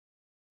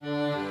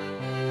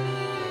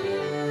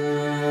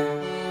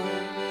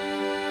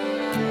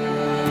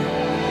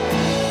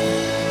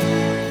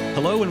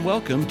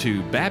welcome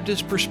to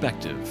Baptist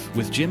Perspective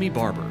with Jimmy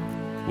Barber.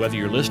 Whether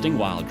you're listening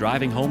while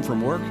driving home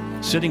from work,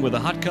 sitting with a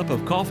hot cup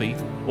of coffee,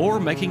 or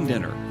making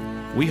dinner,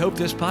 we hope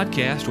this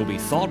podcast will be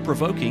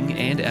thought-provoking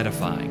and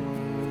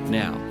edifying.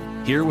 Now,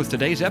 here with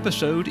today's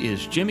episode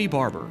is Jimmy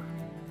Barber.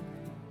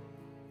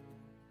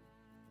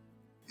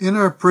 In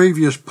our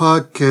previous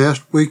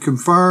podcast, we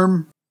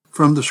confirm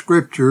from the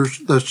Scriptures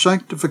that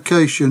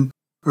sanctification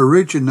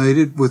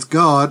originated with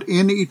God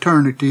in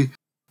eternity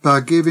by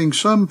giving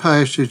some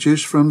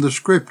passages from the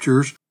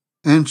Scriptures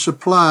and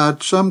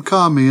supplied some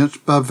comments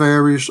by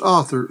various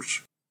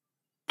authors.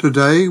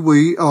 Today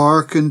we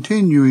are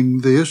continuing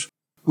this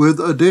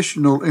with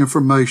additional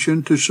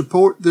information to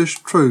support this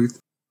truth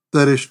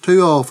that is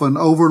too often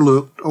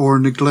overlooked or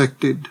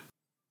neglected.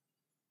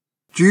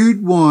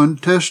 Jude 1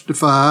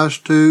 testifies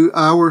to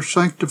our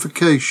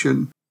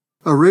sanctification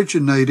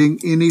originating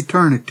in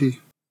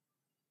eternity.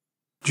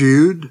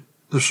 Jude,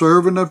 the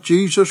servant of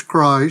Jesus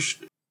Christ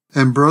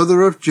and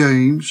brother of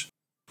James,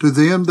 to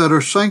them that are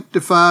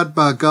sanctified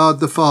by God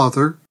the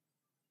Father,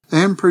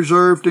 and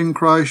preserved in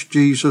Christ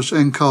Jesus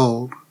and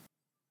called.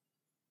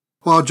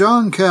 While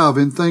John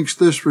Calvin thinks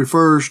this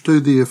refers to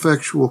the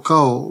effectual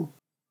call,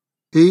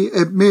 he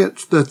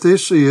admits that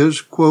this is,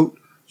 quote,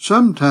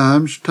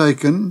 sometimes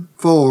taken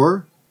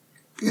for,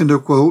 end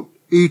of quote,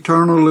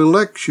 eternal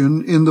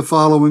election in the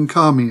following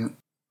comment.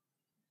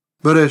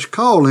 But as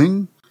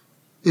calling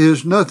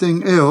is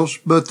nothing else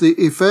but the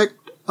effect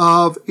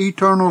of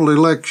eternal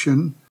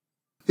election,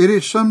 it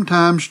is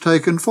sometimes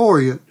taken for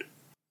it.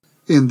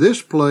 In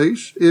this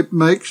place, it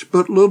makes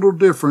but little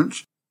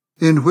difference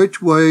in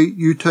which way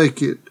you take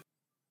it.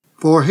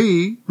 For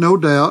he, no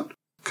doubt,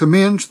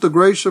 commends the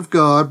grace of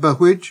God by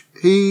which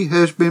he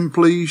has been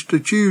pleased to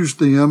choose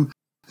them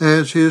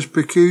as his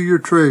peculiar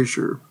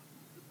treasure.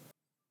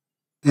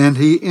 And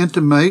he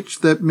intimates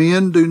that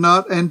men do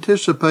not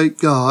anticipate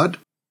God,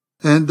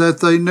 and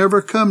that they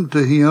never come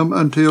to him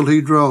until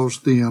he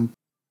draws them.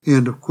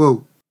 End of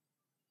quote.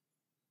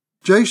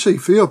 J.C.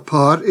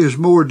 Philpott is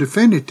more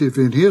definitive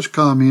in his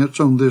comments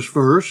on this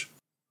verse.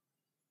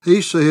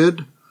 He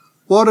said,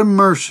 "What a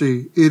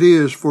mercy it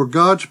is for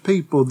God's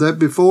people that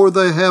before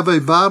they have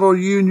a vital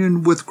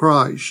union with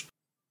Christ,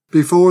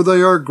 before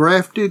they are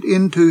grafted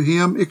into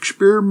him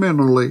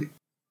experimentally,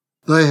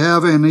 they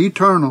have an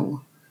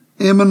eternal,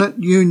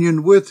 imminent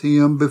union with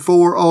him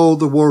before all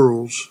the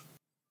worlds.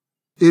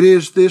 It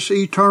is this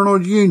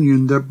eternal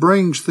union that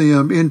brings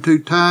them into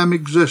time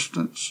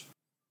existence.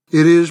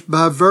 It is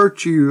by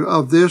virtue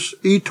of this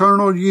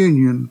eternal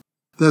union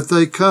that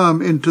they come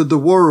into the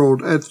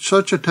world at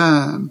such a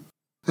time,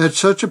 at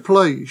such a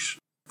place,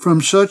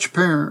 from such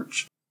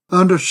parents,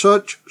 under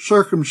such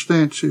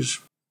circumstances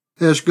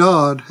as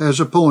God has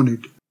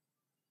appointed.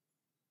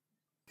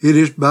 It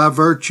is by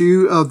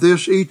virtue of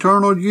this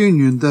eternal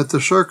union that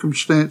the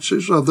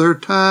circumstances of their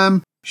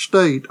time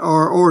state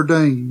are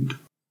ordained.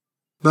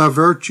 By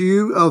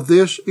virtue of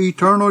this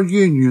eternal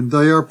union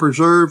they are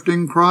preserved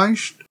in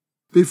Christ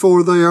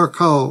before they are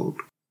called.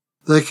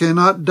 They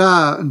cannot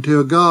die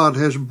until God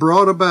has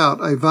brought about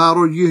a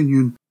vital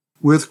union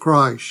with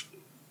Christ."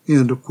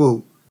 End of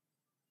quote.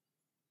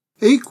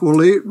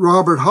 Equally,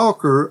 Robert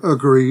Hawker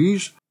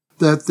agrees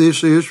that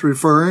this is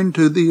referring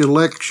to the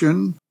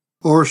election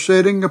or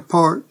setting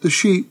apart the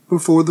sheep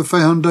before the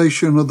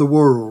foundation of the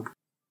world.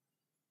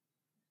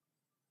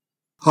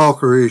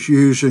 Hawker is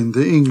using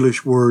the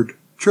English word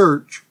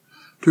church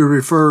to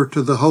refer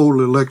to the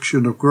whole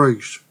election of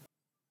grace.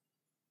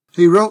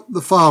 He wrote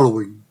the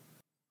following,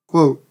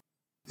 quote,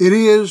 "It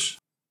is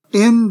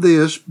in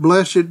this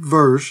blessed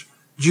verse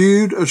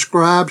Jude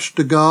ascribes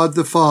to God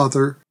the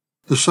Father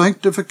the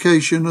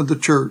sanctification of the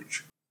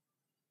church,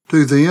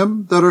 to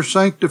them that are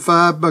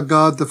sanctified by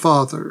God the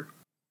Father.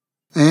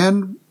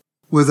 And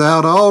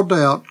without all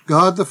doubt,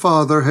 God the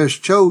Father has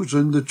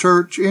chosen the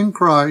church in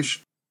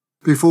Christ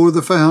before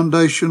the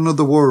foundation of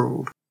the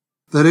world,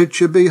 that it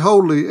should be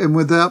holy and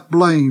without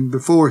blame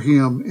before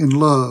him in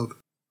love."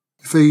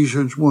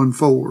 Ephesians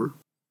 1:4.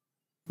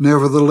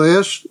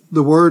 Nevertheless,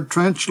 the word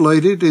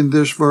translated in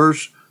this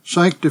verse,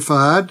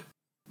 sanctified,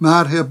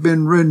 might have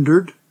been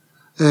rendered,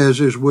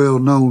 as is well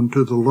known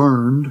to the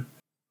learned,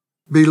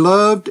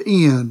 beloved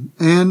in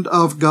and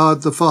of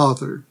God the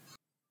Father,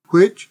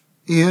 which,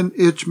 in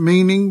its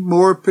meaning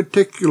more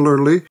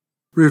particularly,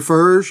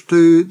 refers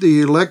to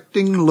the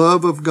electing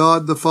love of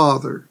God the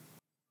Father,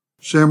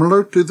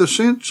 similar to the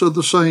sense of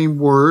the same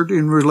word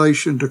in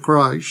relation to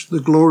Christ, the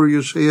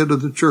glorious head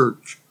of the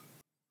church.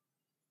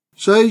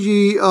 "Say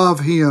ye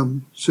of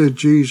him," said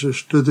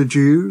Jesus to the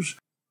Jews,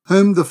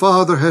 "whom the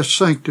Father has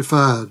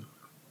sanctified."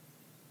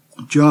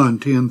 John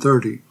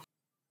 10:30.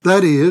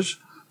 That is,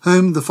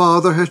 whom the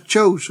Father has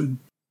chosen.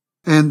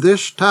 And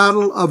this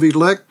title of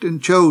elect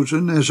and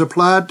chosen as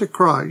applied to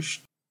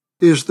Christ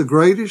is the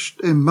greatest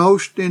and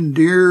most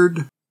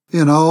endeared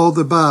in all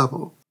the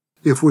Bible,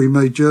 if we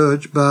may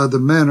judge by the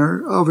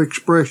manner of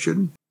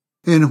expression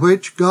in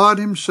which God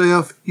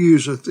himself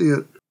useth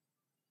it.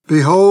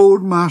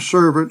 "Behold my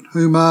servant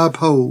whom I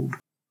uphold,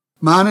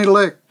 mine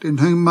elect in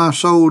whom my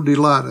soul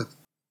delighteth."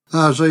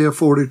 Isaiah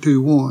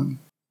 42:1.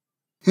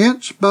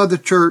 Hence, by the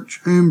church,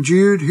 whom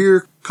Jude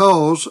here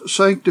calls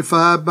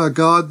sanctified by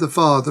God the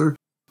Father,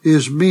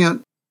 is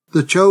meant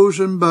the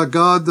chosen by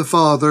God the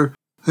Father,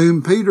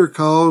 whom Peter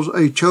calls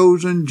a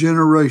chosen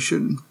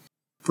generation,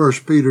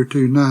 1 Peter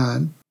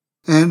 2:9,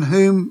 and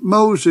whom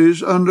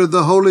Moses, under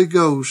the Holy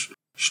Ghost,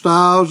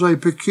 styles a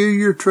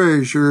peculiar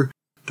treasure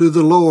to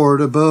the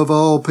Lord above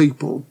all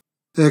people,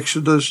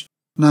 Exodus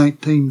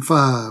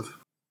 19:5.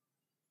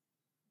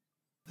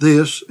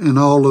 This and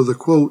all of the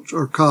quotes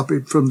are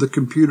copied from the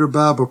computer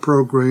Bible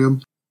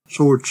program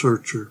Sword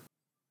Searcher.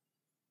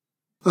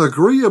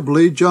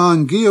 Agreeably,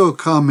 John Gill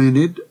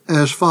commented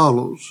as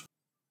follows,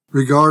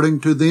 regarding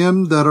to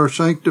them that are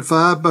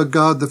sanctified by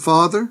God the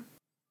Father,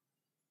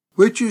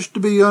 which is to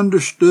be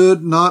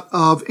understood not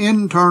of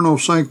internal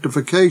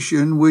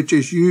sanctification, which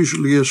is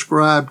usually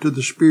ascribed to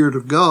the Spirit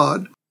of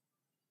God,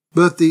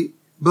 but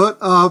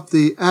of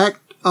the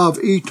act of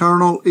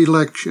eternal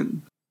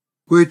election,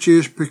 which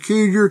is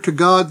peculiar to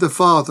God the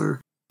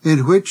Father,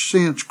 in which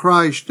sense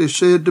Christ is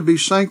said to be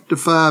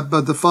sanctified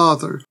by the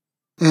Father,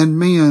 and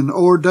men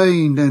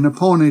ordained and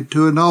appointed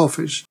to an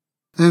office,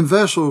 and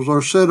vessels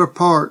are set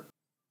apart,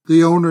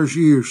 the owner's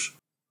use.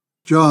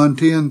 John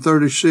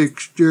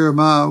 10:36,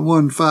 Jeremiah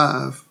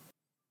 1:5.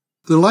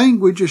 The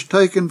language is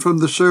taken from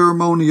the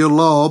ceremonial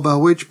law by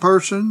which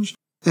persons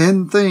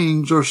and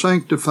things are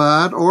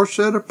sanctified or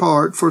set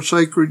apart for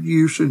sacred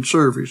use and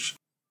service.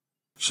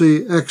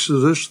 See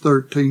Exodus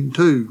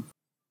 13:2.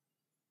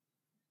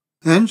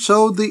 And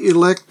so the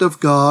elect of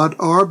God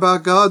are by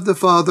God the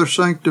Father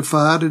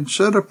sanctified and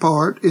set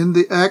apart in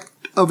the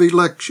act of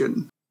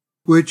election,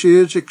 which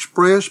is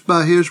expressed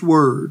by His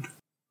Word,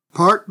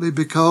 partly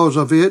because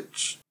of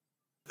its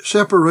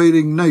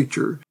separating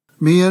nature,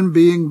 men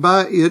being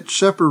by it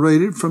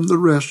separated from the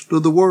rest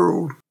of the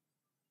world,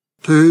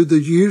 to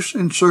the use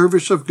and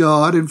service of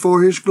God and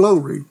for His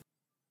glory,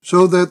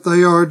 so that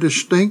they are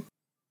distinct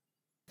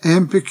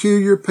and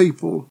peculiar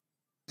people,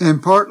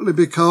 and partly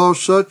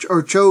because such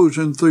are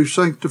chosen through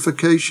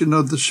sanctification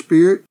of the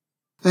Spirit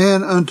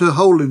and unto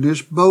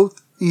holiness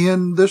both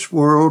in this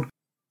world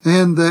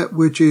and that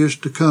which is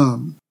to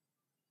come,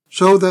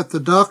 so that the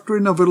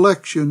doctrine of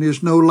election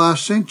is no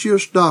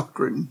licentious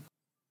doctrine,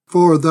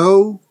 for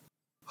though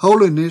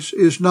holiness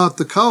is not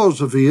the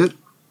cause of it,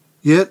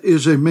 yet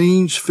is a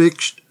means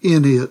fixed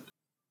in it,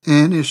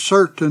 and is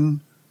certain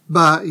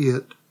by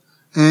it,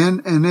 and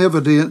an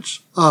evidence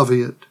of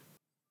it.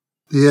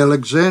 The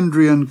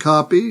Alexandrian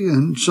copy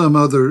and some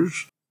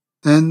others,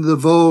 and the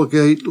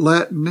Vulgate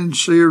Latin and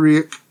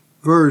Syriac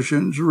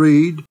versions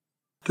read,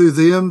 to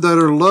them that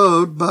are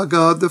loved by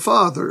God the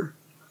Father.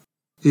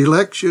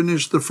 Election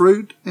is the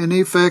fruit and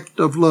effect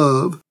of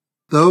love.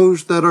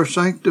 Those that are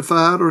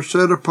sanctified or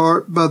set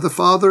apart by the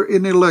Father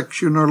in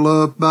election are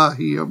loved by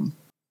Him.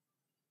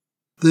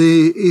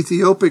 The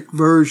Ethiopic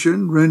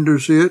version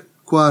renders it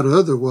quite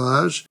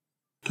otherwise,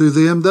 to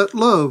them that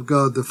love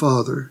God the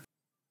Father,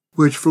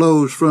 which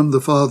flows from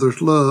the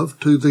Father's love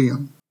to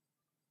them.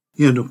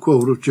 End of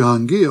quote of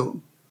John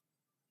Gill.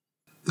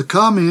 The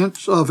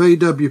comments of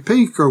A.W.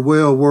 Pink are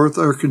well worth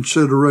our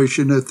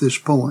consideration at this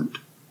point.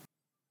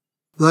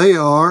 They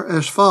are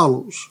as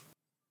follows.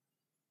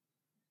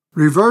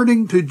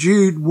 Reverting to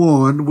Jude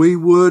 1, we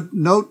would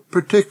note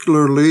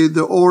particularly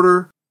the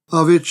order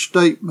of its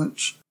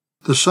statements.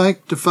 The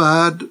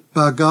sanctified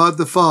by God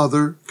the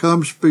Father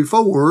comes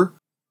before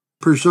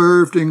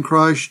preserved in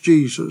Christ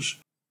Jesus,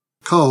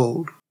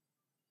 called.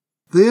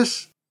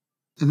 This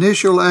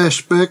initial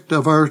aspect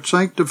of our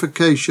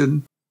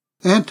sanctification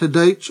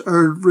antedates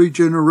our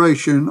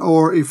regeneration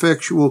or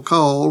effectual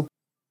call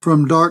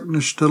from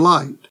darkness to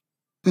light,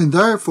 and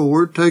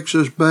therefore takes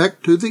us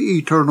back to the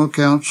eternal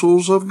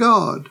counsels of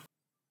God.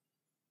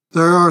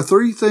 There are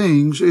three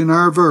things in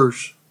our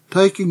verse,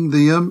 taking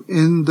them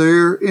in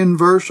their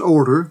inverse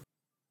order.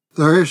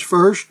 There is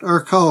first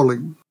our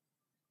calling,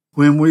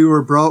 when we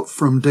were brought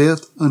from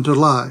death unto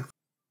life.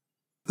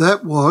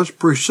 That was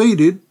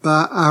preceded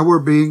by our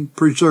being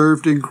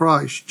preserved in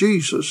Christ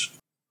Jesus.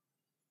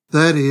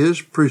 That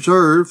is,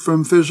 preserved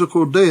from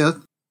physical death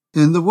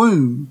in the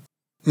womb,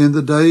 in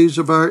the days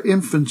of our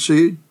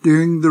infancy,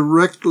 during the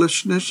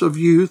recklessness of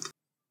youth,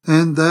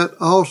 and that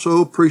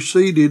also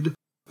preceded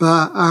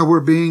by our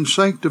being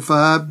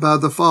sanctified by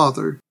the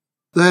Father.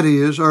 That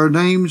is, our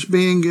names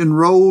being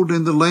enrolled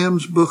in the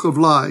Lamb's Book of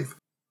Life.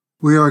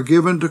 We are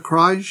given to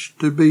Christ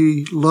to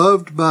be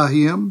loved by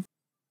Him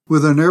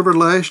with an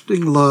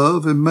everlasting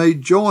love and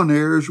made joint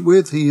heirs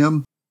with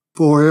Him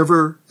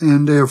forever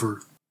and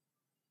ever.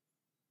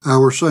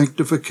 Our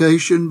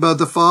sanctification by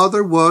the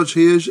Father was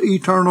His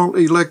eternal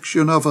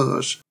election of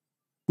us,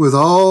 with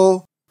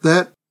all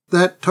that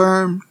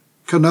term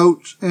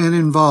connotes and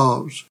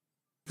involves.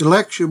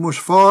 Election was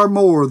far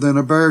more than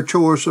a bare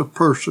choice of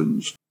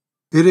persons.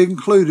 It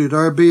included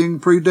our being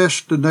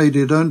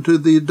predestinated unto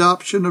the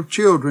adoption of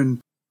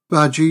children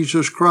by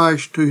Jesus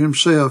Christ to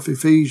Himself,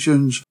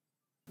 Ephesians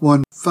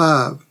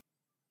 1:5.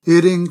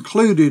 It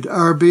included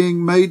our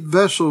being made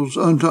vessels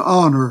unto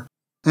honor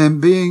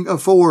and being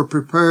afore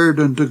prepared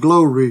unto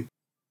glory,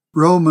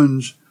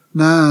 Romans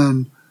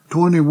 9,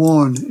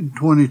 21 and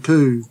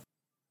 22.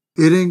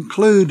 It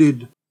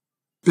included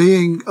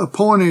being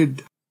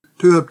appointed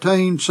to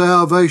obtain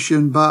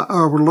salvation by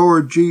our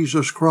Lord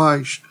Jesus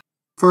Christ,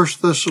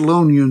 1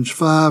 Thessalonians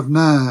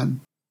 5:9.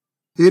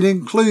 It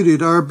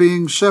included our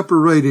being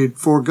separated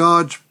for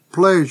God's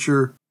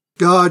pleasure,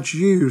 God's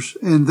use,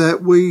 and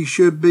that we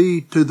should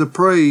be to the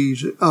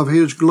praise of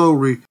His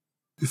glory,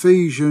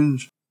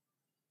 Ephesians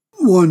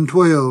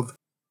 1:12.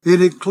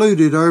 It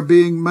included our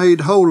being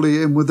made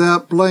holy and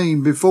without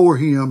blame before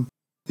Him,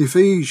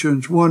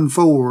 Ephesians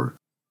 1:4.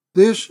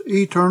 This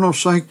eternal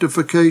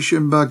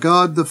sanctification by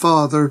God the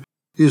Father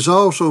is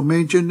also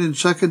mentioned in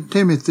 2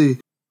 Timothy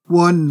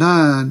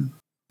 1:9,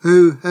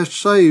 who has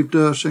saved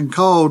us and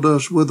called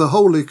us with a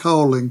holy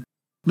calling,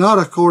 not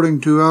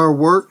according to our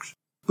works,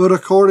 but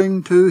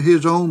according to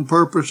His own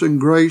purpose and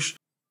grace,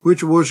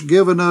 which was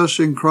given us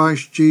in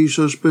Christ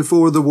Jesus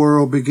before the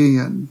world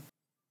began.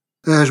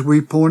 As we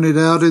pointed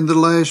out in the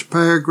last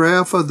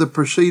paragraph of the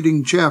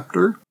preceding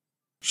chapter,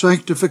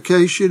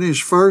 sanctification is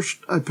first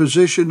a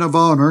position of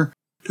honor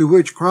to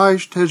which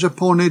Christ has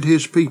appointed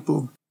His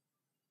people.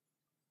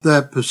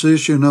 That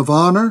position of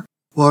honor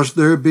was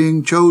their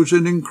being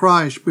chosen in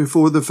Christ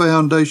before the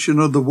foundation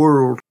of the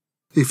world,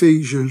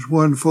 Ephesians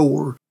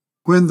 1:4,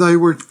 when they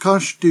were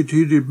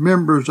constituted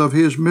members of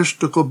His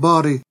mystical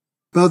body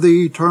by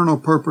the eternal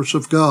purpose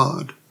of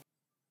God.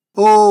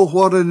 Oh,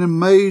 what an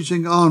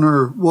amazing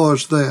honor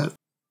was that!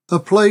 A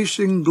place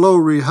in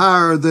glory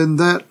higher than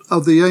that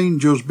of the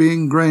angels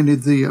being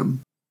granted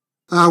them.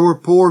 Our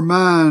poor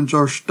minds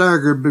are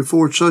staggered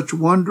before such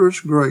wondrous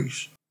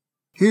grace.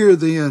 Here,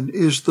 then,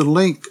 is the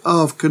link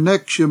of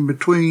connection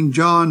between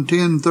John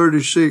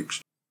 10:36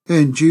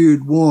 and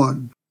Jude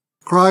 1.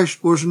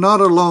 Christ was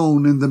not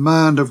alone in the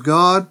mind of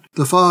God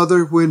the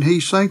Father when He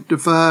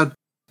sanctified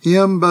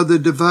Him by the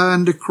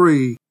divine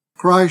decree.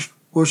 Christ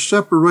was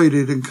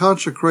separated and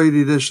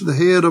consecrated as the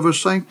head of a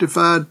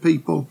sanctified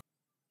people.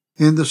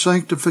 In the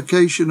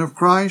sanctification of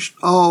Christ,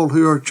 all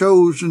who are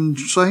chosen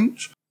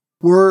saints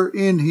were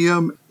in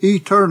Him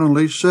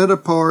eternally set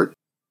apart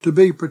to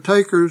be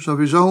partakers of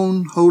His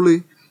own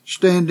holy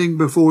standing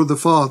before the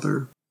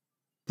Father.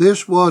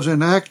 This was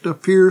an act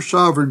of pure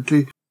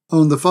sovereignty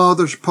on the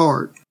Father's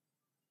part.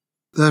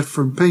 That's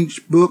from Pink's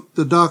book,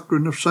 The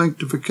Doctrine of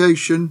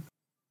Sanctification,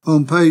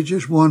 on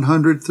pages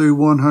 100 through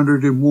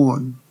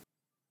 101.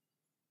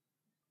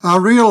 I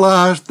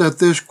realize that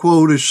this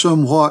quote is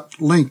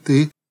somewhat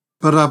lengthy,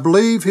 but I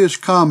believe his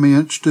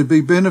comments to be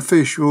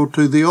beneficial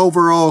to the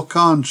overall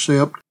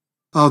concept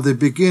of the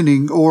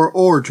beginning or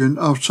origin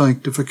of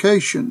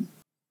sanctification.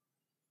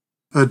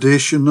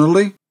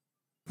 Additionally,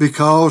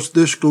 because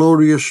this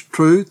glorious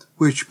truth,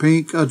 which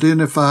Pink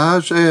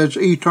identifies as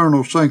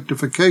eternal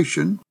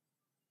sanctification,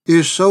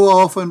 is so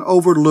often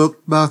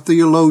overlooked by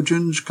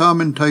theologians,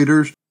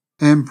 commentators,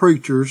 and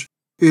preachers,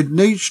 it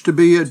needs to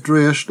be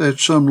addressed at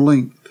some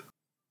length.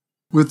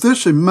 With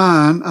this in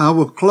mind, I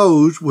will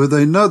close with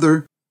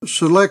another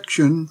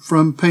selection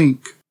from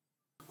Pink.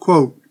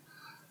 Quote,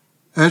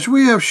 "As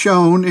we have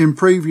shown in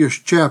previous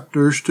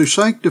chapters, to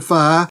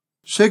sanctify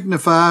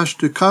signifies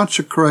to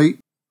consecrate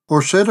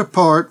or set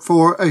apart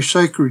for a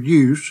sacred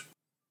use,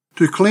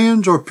 to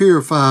cleanse or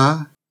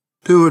purify,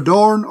 to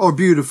adorn or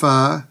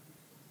beautify.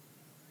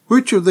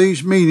 Which of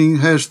these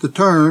meanings has the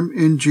term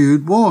in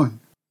Jude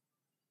 1?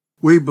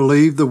 We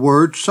believe the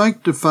words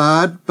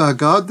sanctified by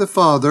God the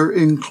Father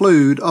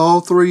include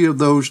all three of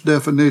those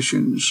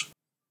definitions.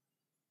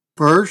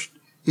 First,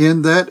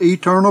 in that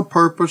eternal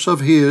purpose of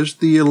His,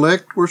 the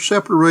elect were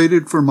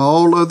separated from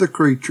all other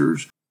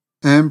creatures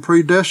and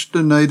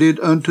predestinated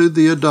unto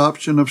the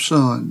adoption of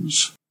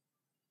sons.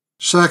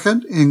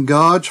 Second, in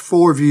God's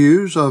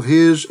foreviews of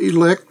His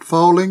elect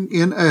falling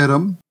in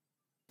Adam,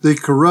 the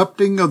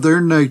corrupting of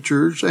their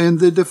natures, and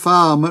the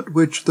defilement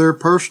which their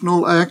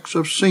personal acts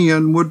of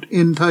sin would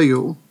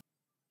entail,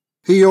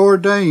 He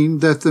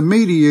ordained that the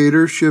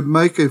mediator should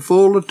make a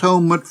full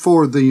atonement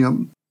for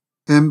them,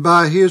 and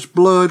by His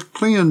blood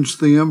cleanse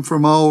them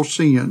from all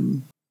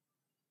sin.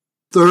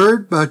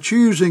 Third, by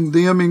choosing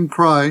them in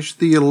Christ,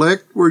 the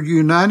elect were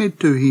united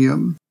to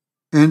Him,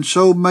 and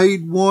so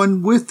made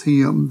one with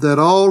Him, that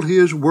all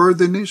His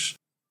worthiness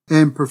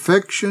and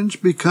perfections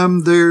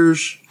become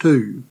theirs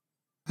too,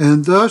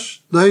 and thus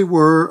they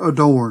were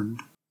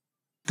adorned.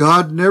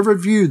 God never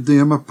viewed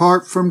them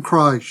apart from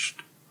Christ."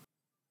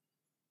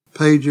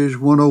 Pages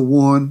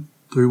 101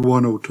 through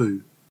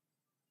 102.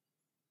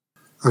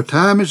 Our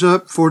time is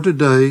up for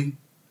today.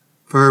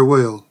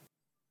 Farewell.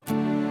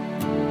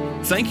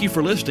 Thank you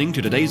for listening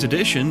to today's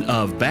edition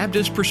of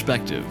Baptist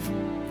Perspective.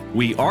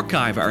 We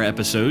archive our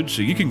episodes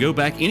so you can go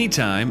back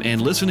anytime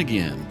and listen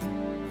again.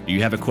 Do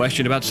you have a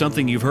question about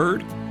something you've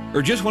heard,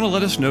 or just want to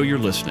let us know you're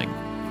listening?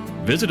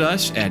 Visit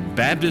us at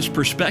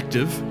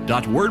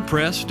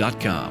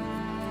baptistperspective.wordpress.com.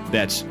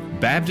 That's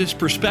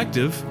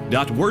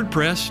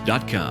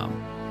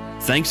baptistperspective.wordpress.com.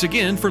 Thanks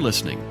again for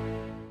listening.